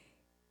anyways,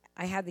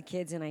 I had the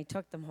kids, and I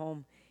took them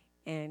home,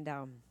 and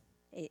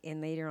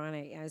later on,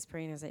 I was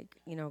praying. I was like,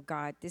 you know,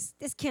 God, this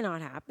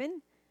cannot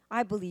happen.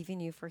 I believe in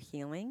you for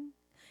healing.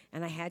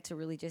 And I had to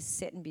really just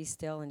sit and be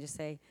still and just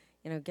say,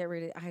 you know,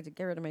 I had to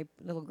get rid of my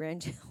little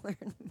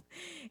grandchildren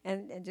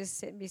and just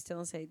sit and be still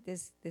and say,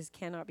 this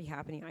cannot be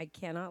happening. I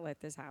cannot let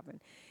this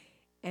happen.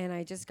 And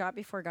I just got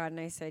before God, and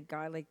I said,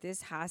 God, like,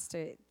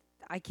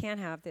 I can't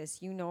have this.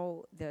 You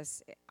know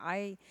this.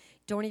 I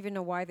don't even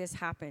know why this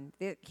happened.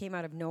 It came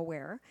out of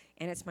nowhere,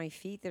 and it's my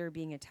feet that are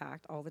being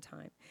attacked all the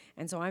time.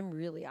 And so I've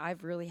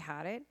really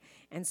had it.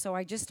 And so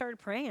I just started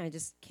praying. I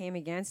just came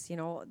against, you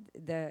know,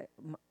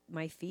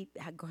 my feet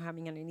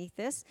having underneath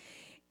this.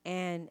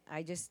 And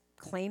I just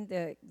claimed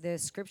the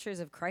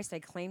scriptures of Christ. I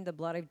claimed the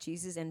blood of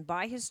Jesus, and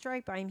by his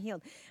stripe I am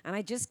healed. And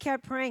I just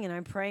kept praying, and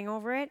I'm praying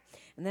over it.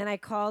 And then I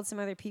called some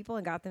other people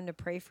and got them to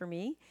pray for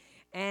me.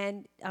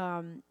 And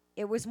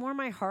it was more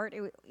my heart.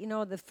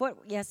 The foot,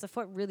 yes, the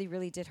foot really,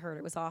 really did hurt.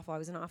 It was awful. I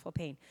was in awful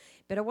pain.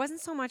 But it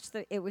wasn't so much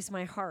that it was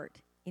my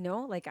heart,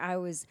 like I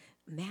was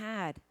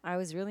mad. I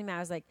was really mad. I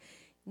was like,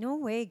 no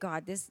way,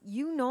 God,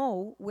 you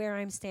know where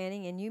I'm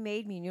standing, and you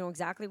made me, and you know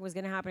exactly what was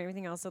going to happen and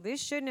everything else. So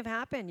this shouldn't have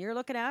happened. You're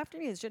looking after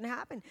me. This shouldn't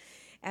happen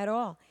at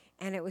all.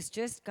 And it was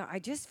just, I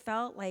just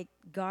felt like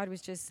God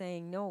was just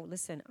saying, no,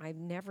 listen, I've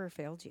never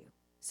failed you.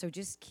 So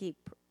just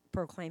keep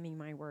proclaiming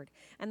my word.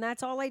 And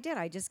that's all I did.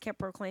 I just kept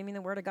proclaiming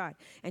the word of God.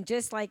 And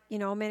just like,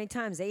 many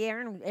times,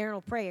 Aaron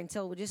will pray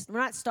until we're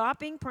not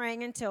stopping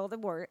praying until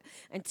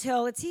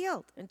it's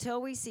healed, until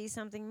we see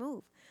something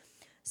move.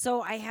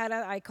 So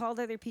I called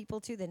other people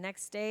too the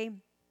next day.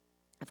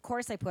 Of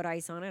course, I put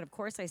ice on it. Of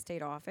course, I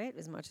stayed off it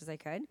as much as I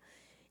could.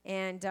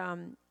 And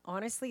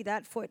honestly,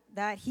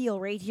 that heel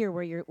right here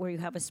where you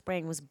have a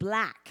sprain was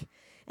black.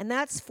 And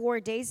that's 4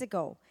 days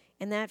ago.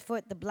 And that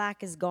foot, the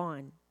black is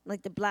gone.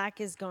 Like the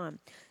black is gone.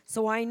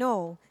 So I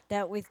know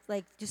that with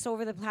just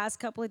over the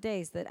past couple of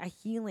days that a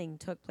healing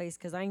took place,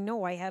 because I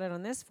know I had it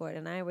on this foot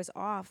and I was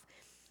off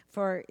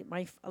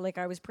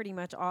I was pretty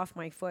much off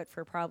my foot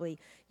for probably,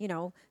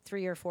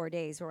 3 or 4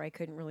 days where I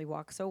couldn't really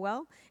walk so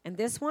well. And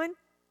this one,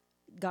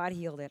 God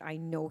healed it. I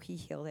know he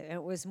healed it. And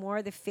it was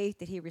more the faith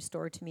that he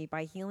restored to me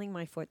by healing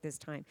my foot this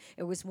time.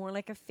 It was more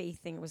like a faith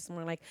thing. It was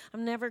more like,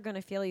 I'm never going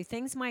to fail you.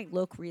 Things might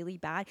look really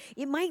bad.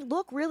 It might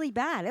look really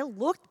bad. It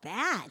looked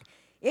bad.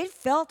 It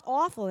felt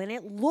awful and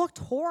it looked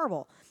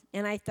horrible.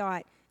 And I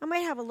thought, I might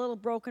have a little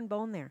broken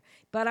bone there.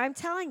 But I'm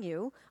telling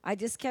you, I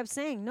just kept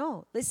saying,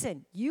 no,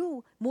 listen,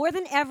 you more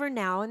than ever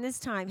now in this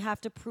time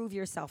have to prove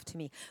yourself to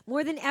me.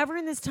 More than ever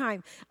in this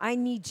time, I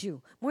need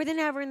you. More than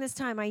ever in this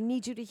time, I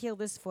need you to heal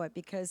this foot,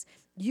 because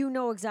you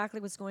know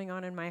exactly what's going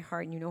on in my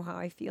heart and you know how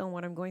I feel and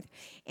what I'm going through.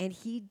 And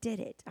he did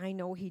it. I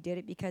know he did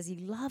it because he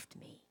loved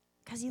me.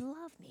 Because he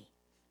loved me.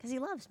 Because he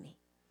loves me.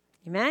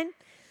 Amen?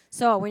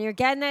 So when you're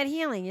getting that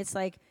healing, it's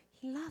like,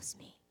 he loves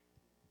me.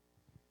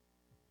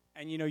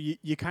 And,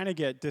 you kind of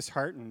get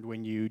disheartened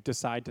when you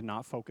decide to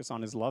not focus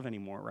on his love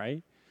anymore,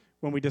 right?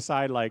 When we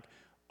decide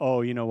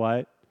oh, you know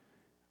what?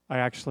 I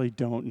actually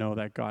don't know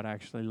that God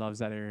actually loves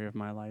that area of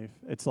my life.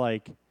 It's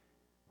like,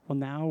 well,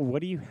 now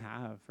what do you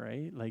have,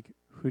 right?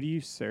 Who do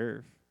you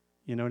serve?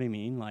 You know what I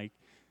mean?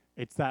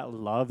 It's that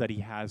love that he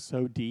has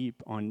so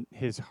deep on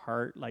his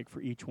heart,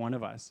 for each one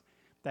of us,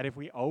 that if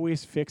we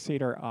always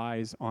fixate our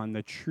eyes on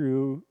the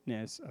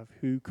trueness of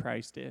who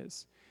Christ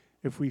is,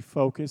 if we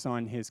focus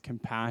on his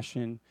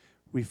compassion,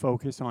 we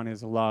focus on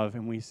his love,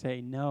 and we say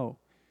no,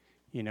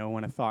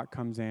 when a thought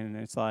comes in and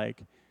it's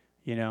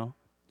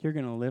you're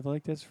going to live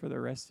like this for the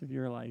rest of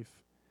your life.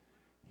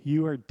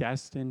 You are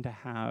destined to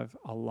have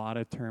a lot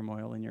of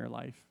turmoil in your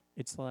life.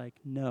 It's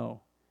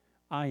no,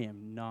 I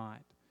am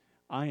not.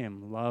 I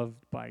am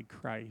loved by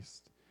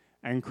Christ,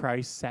 and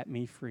Christ set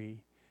me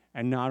free.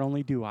 And not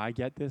only do I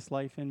get this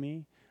life in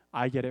me,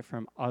 I get it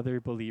from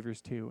other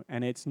believers too.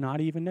 And it's not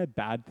even a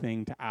bad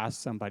thing to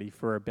ask somebody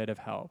for a bit of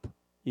help.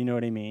 You know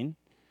what I mean?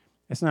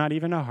 It's not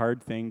even a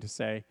hard thing to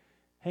say,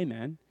 hey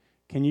man,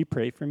 can you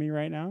pray for me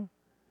right now?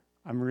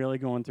 I'm really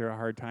going through a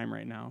hard time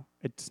right now.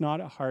 It's not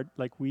a hard,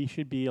 we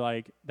should be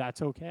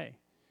that's okay.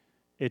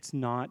 It's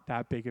not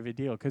that big of a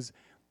deal, because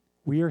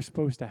we are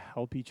supposed to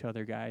help each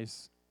other,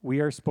 guys. We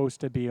are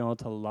supposed to be able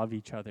to love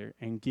each other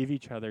and give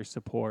each other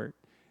support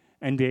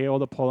and be able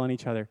to pull on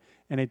each other.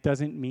 And it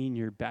doesn't mean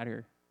you're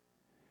better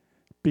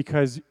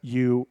because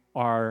you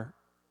are,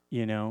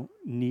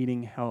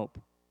 needing help.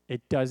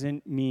 It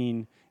doesn't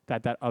mean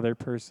that other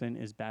person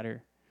is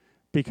better,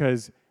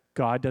 because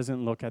God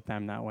doesn't look at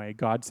them that way.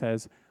 God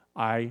says,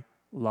 I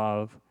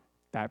love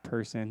that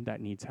person that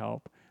needs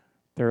help.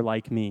 They're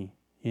like me,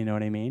 you know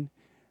what I mean?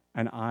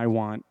 And I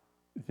want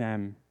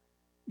them,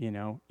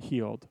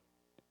 healed.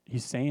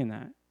 He's saying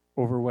that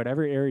over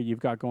whatever area you've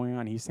got going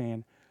on. He's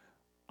saying,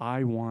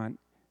 I want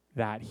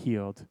that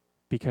healed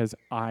because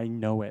I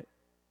know it.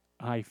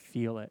 I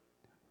feel it.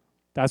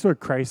 That's what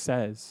Christ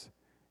says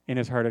in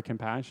his heart of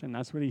compassion.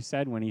 That's what he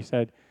said when he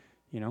said,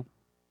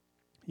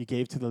 you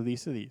gave to the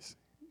least of these.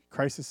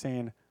 Christ is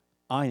saying,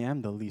 I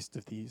am the least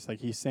of these.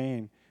 He's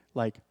saying,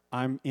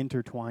 I'm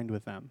intertwined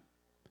with them.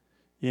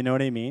 You know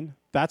what I mean?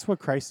 That's what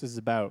Christ is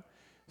about.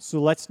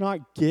 So let's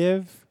not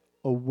give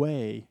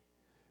away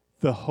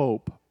the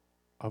hope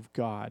of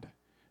God,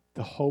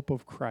 the hope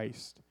of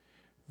Christ,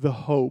 the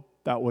hope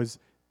that was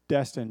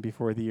destined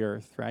before the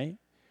earth, right?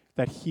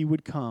 That he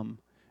would come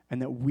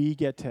and that we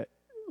get to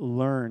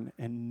learn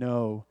and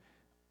know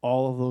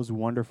all of those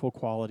wonderful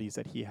qualities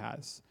that he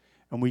has.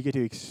 And we get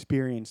to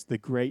experience the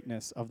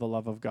greatness of the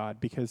love of God,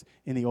 because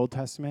in the Old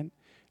Testament,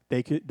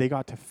 they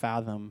got to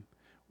fathom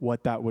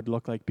what that would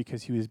look like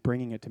because he was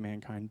bringing it to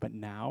mankind. But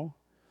now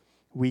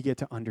we get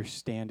to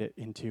understand it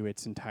into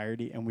its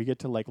entirety, and we get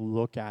to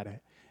look at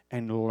it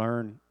and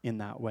learn in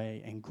that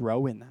way and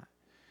grow in that,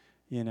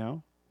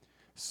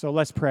 So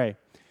let's pray.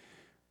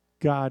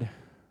 God,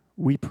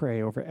 we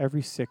pray over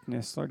every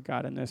sickness, Lord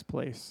God, in this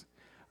place.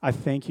 I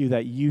thank you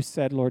that you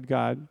said, Lord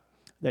God,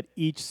 that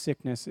each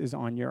sickness is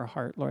on your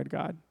heart, Lord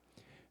God.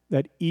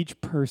 That each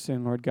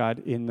person, Lord God,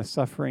 in the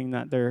suffering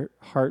that their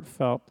heart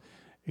felt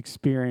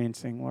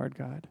experiencing, Lord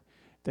God,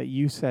 that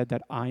you said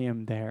that I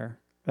am there,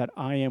 that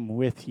I am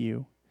with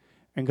you.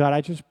 And God,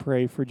 I just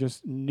pray for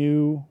just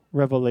new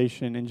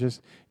revelation and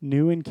just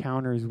new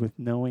encounters with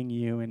knowing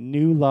you and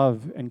new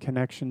love and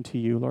connection to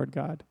you, Lord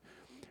God.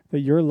 That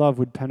your love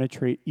would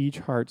penetrate each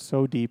heart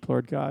so deep,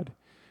 Lord God.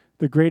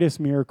 The greatest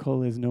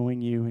miracle is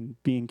knowing you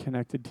and being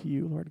connected to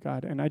you, Lord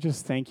God. And I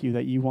just thank you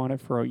that you want it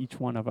for each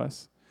one of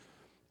us.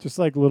 Just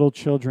like little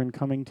children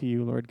coming to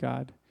you, Lord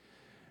God.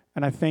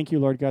 And I thank you,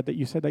 Lord God, that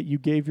you said that you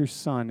gave your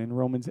son in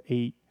Romans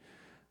 8.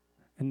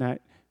 And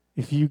that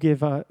if you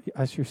give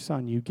us your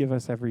son, you give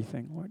us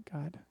everything, Lord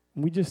God.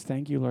 And we just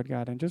thank you, Lord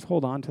God. And just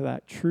hold on to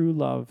that true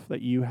love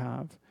that you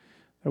have.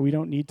 That we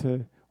don't need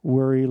to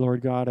worry,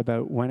 Lord God,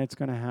 about when it's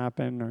going to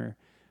happen or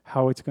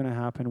how it's going to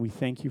happen. We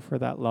thank you for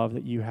that love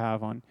that you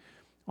have on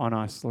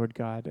us, Lord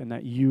God. And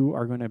that you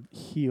are going to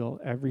heal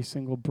every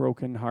single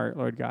broken heart,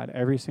 Lord God.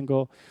 Every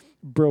single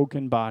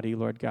broken body,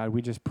 Lord God.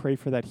 We just pray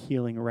for that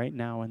healing right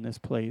now in this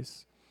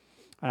place.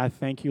 And I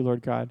thank you,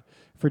 Lord God,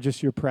 for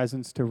just your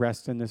presence to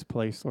rest in this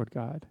place, Lord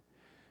God.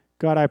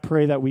 God, I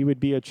pray that we would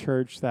be a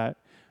church that,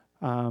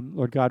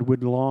 Lord God,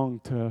 would long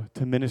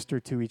to minister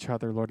to each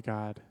other, Lord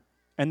God.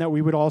 And that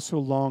we would also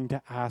long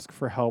to ask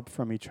for help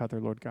from each other,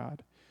 Lord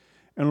God.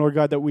 And Lord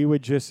God, that we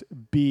would just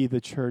be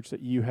the church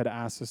that you had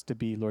asked us to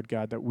be, Lord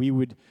God. That we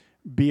would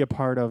be a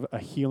part of a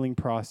healing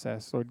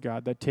process, Lord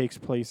God, that takes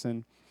place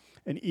in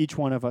each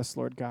one of us,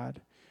 Lord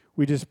God.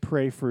 We just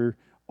pray for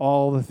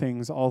all the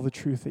things, all the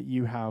truth that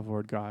you have,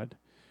 Lord God.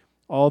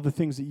 All the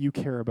things that you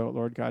care about,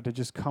 Lord God, to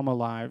just come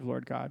alive,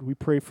 Lord God. We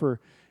pray for,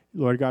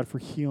 Lord God, for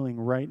healing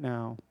right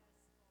now.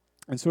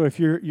 And so if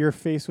you're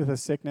faced with a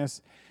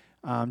sickness,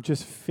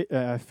 just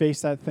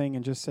face that thing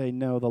and just say,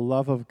 no, the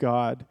love of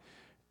God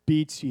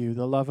beats you.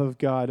 The love of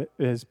God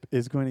is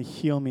going to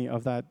heal me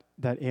of that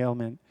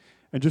ailment.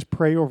 And just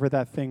pray over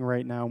that thing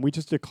right now. And we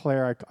just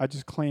declare, I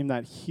just claim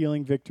that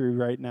healing victory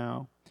right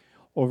now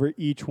over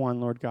each one,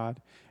 Lord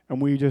God.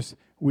 And we just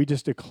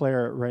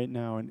declare it right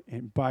now.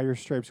 And by your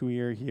stripes we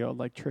are healed,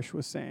 like Trish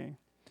was saying.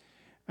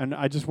 And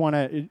I just want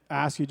to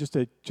ask you just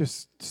to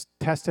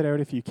test it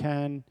out if you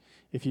can.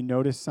 If you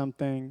notice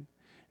something,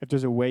 if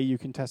there's a way you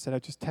can test it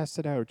out, just test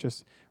it out.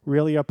 Just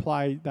really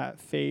apply that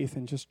faith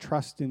and just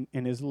trust in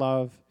his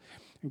love.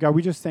 And God,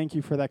 we just thank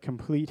you for that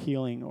complete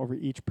healing over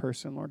each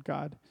person, Lord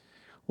God.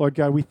 Lord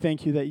God, we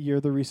thank you that you're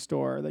the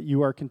restorer, that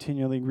you are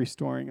continually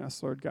restoring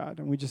us, Lord God.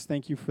 And we just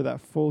thank you for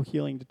that full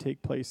healing to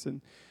take place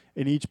in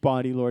each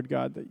body, Lord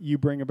God, that you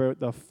bring about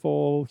the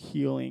full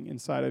healing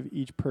inside of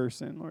each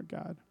person, Lord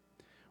God.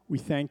 We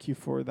thank you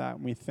for that,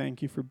 and we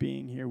thank you for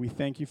being here. We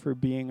thank you for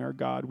being our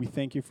God. We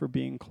thank you for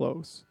being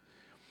close.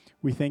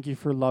 We thank you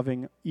for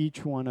loving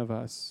each one of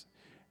us,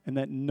 and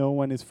that no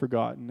one is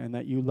forgotten, and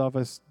that you love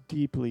us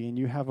deeply, and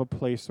you have a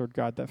place, Lord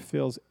God, that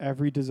fills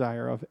every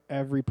desire of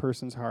every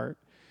person's heart.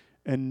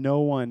 And no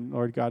one,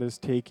 Lord God, is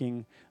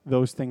taking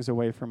those things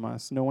away from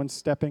us. No one's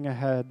stepping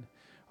ahead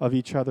of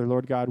each other,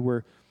 Lord God.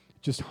 We're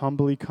just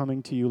humbly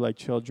coming to you like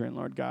children,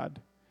 Lord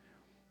God.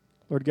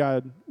 Lord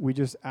God, we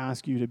just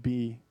ask you to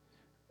be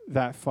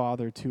that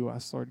Father to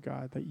us, Lord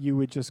God, that you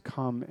would just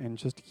come and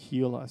just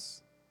heal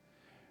us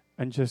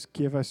and just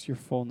give us your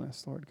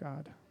fullness, Lord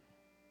God.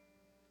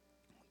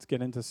 Let's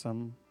get into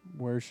some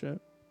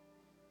worship.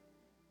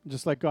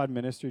 Just let God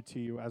minister to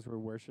you as we're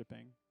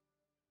worshiping.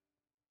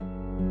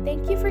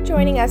 Thank you for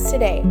joining us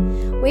today.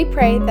 We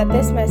pray that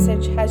this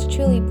message has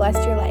truly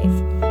blessed your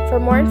life. For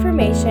more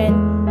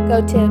information,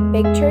 go to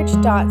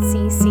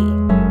bigchurch.cc.